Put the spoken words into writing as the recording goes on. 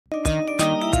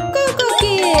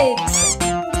kids!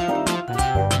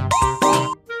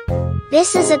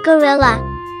 This is a gorilla.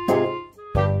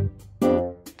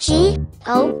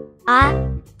 G-O-R-I-L-L-A,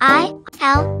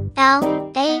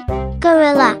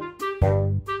 gorilla.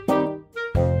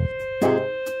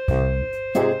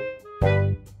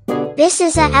 This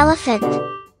is an elephant.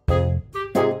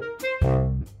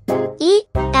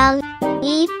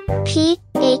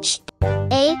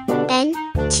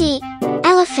 E-L-E-P-H-A-N-T,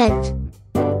 elephant.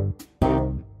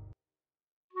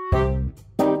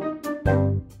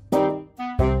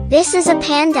 This is a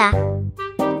panda.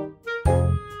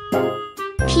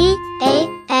 P-A-N-D-A,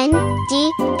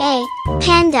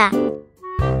 panda.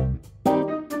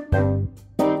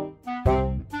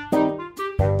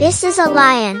 This is a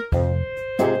lion.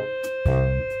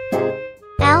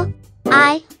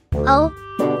 L-I-O-N,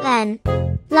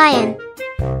 lion.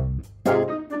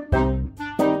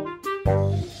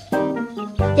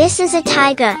 This is a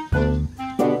tiger.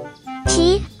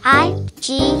 T-I-G-E-R,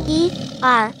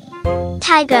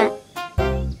 tiger.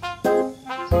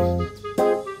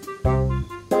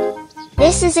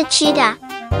 This is a cheetah.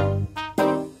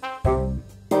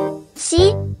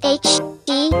 C-H-E-E-T-A-H,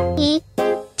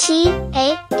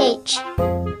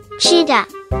 cheetah.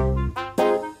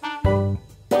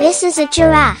 This is a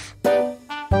giraffe.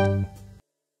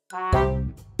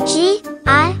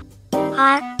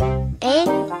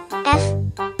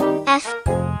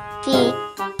 G-I-R-A-F-F-E,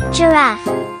 giraffe.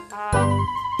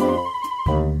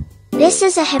 This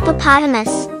is a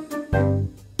hippopotamus.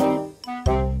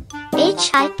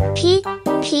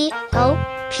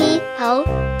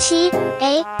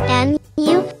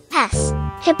 H-I-P-P-O-P-O-T-A-M-U-S,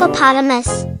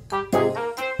 hippopotamus.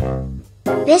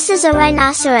 This is a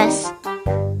rhinoceros.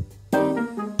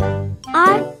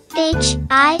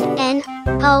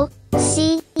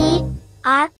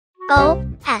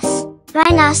 R-H-I-N-O-C-E-R-O-S,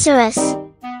 rhinoceros.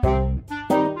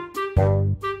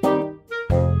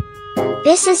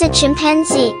 This is a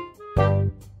chimpanzee.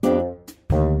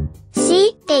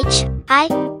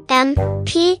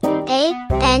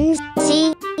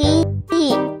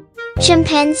 C-H-I-M-P-A-N-Z-E-E,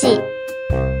 chimpanzee.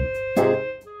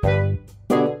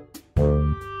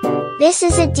 This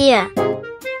is a deer.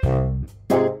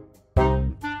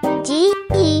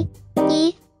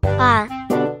 D-E-E-R,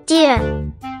 deer.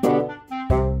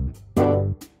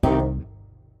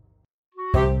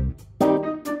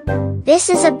 This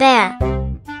is a bear.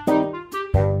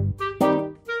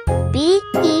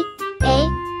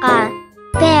 B-E-A-R,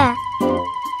 bear.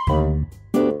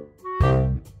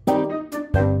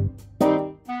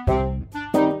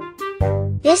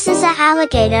 This is an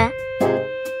alligator.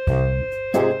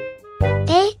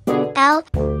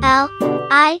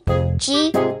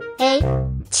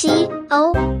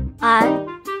 A-L-L-I-G-A-T-O-R,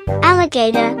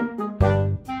 alligator.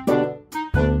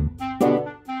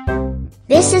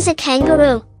 This is a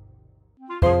kangaroo.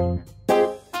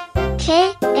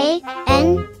 K-A-N-G-A-R-O-O,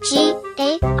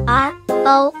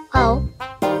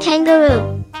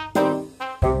 kangaroo.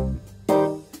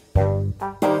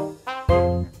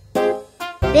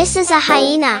 This is a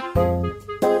hyena.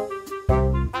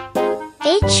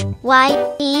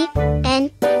 H-Y-E-N-A,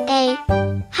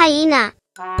 hyena.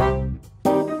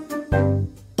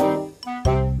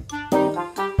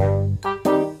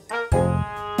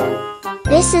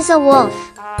 This is a wolf.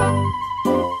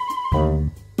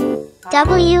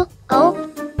 W-O-L-F,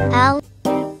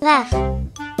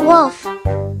 wolf.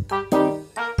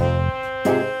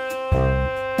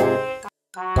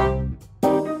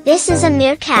 This is a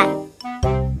meerkat.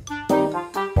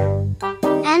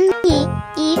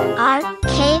 M-E-E-R-K-A-T,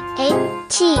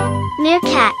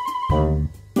 meerkat.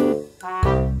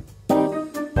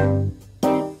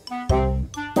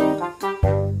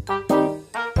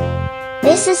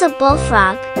 This is a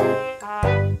bullfrog.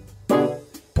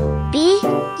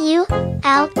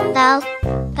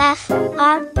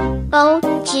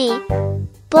 B-U-L-L-F-R-O-G,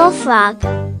 bullfrog.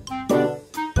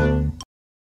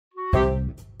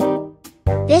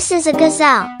 This is a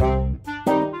gazelle.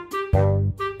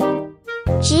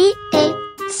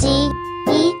 G-A-Z-E-L-L-E,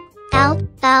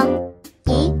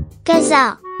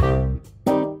 gazelle.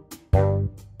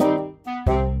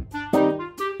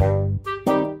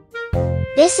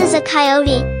 This is a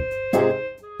coyote.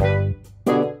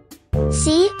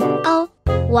 C-O-Y-O-T-E,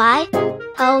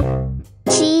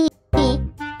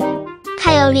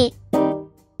 coyote.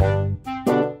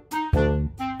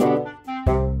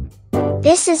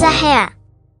 This is a hare.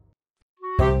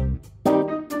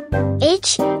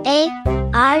 H-A-R-E,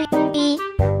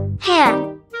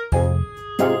 hare.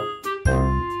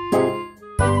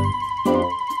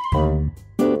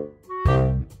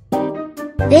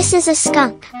 This is a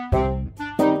skunk.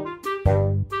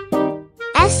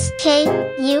 S-K-U-N-K,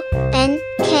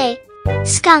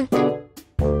 skunk.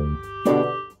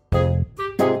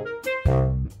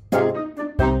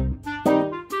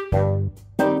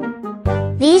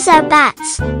 These are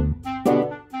bats.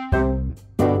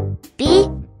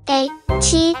 B-A-T-S.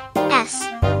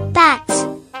 Bats.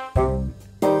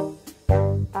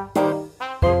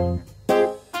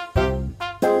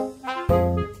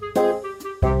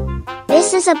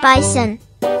 This is a bison.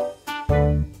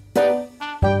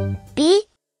 B-I-S-O-N.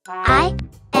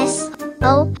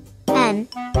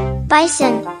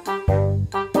 Bison.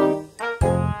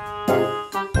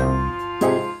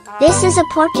 This is a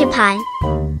porcupine.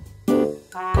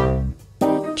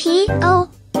 P-O-R-C-U-P-I-N-E.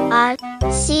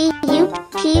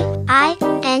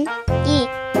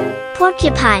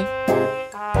 Porcupine.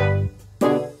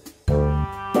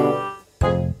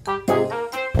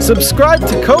 Subscribe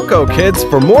to Coco Kids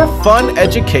for more fun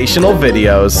educational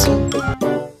videos.